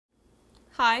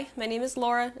Hi, my name is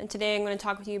Laura, and today I'm going to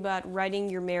talk with you about writing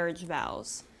your marriage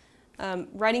vows.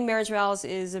 Writing marriage vows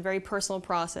is a very personal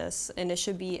process, and it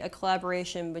should be a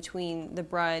collaboration between the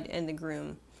bride and the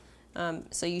groom.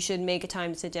 So you should make a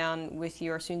time to sit down with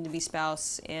your soon-to-be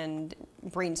spouse and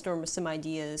brainstorm some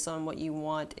ideas on what you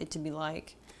want it to be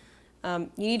like. You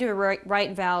need to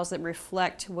write vows that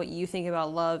reflect what you think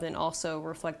about love and also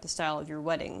reflect the style of your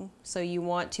wedding. So you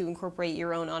want to incorporate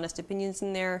your own honest opinions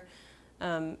in there,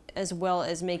 as well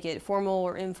as make it formal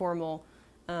or informal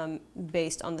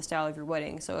based on the style of your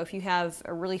wedding. So if you have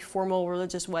a really formal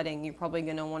religious wedding, you're probably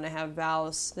going to want to have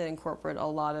vows that incorporate a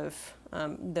lot of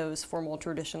those formal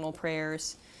traditional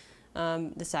prayers,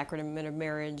 the sacrament of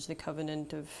marriage, the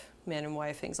covenant of man and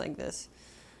wife, things like this.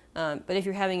 But if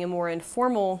you're having a more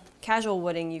informal, casual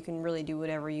wedding, you can really do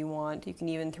whatever you want. You can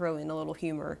even throw in a little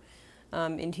humor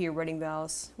into your wedding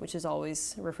vows, which is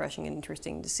always refreshing and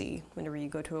interesting to see whenever you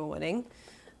go to a wedding,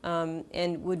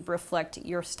 and would reflect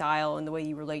your style and the way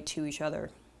you relate to each other.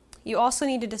 You also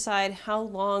need to decide how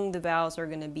long the vows are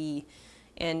going to be,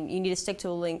 and you need to stick to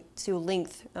a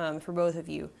length for both of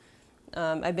you.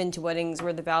 I've been to weddings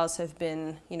where the vows have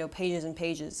been, pages and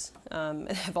pages. And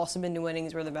I've also been to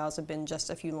weddings where the vows have been just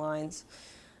a few lines.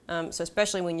 So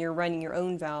especially when you're writing your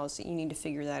own vows, you need to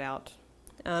figure that out.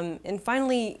 And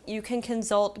finally, you can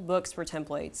consult books for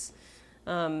templates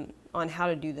on how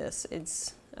to do this.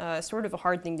 It's sort of a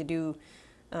hard thing to do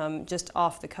just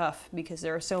off the cuff because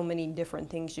there are so many different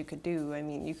things you could do. I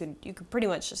mean, you could pretty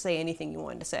much just say anything you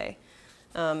wanted to say.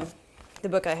 The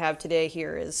book I have today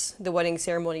here is The Wedding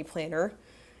Ceremony Planner,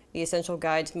 the essential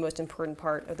guide to the most important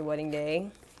part of the wedding day.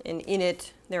 And in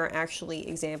it, there are actually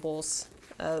examples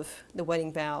of the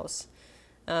wedding vows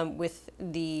with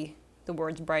the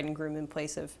words bride and groom in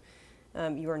place of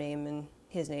your name and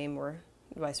his name or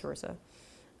vice versa.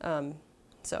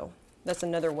 So that's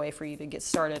another way for you to get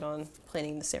started on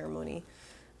planning the ceremony.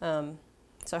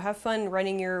 So have fun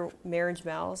writing your marriage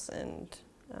vows, and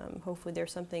hopefully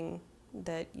there's something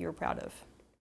that you're proud of.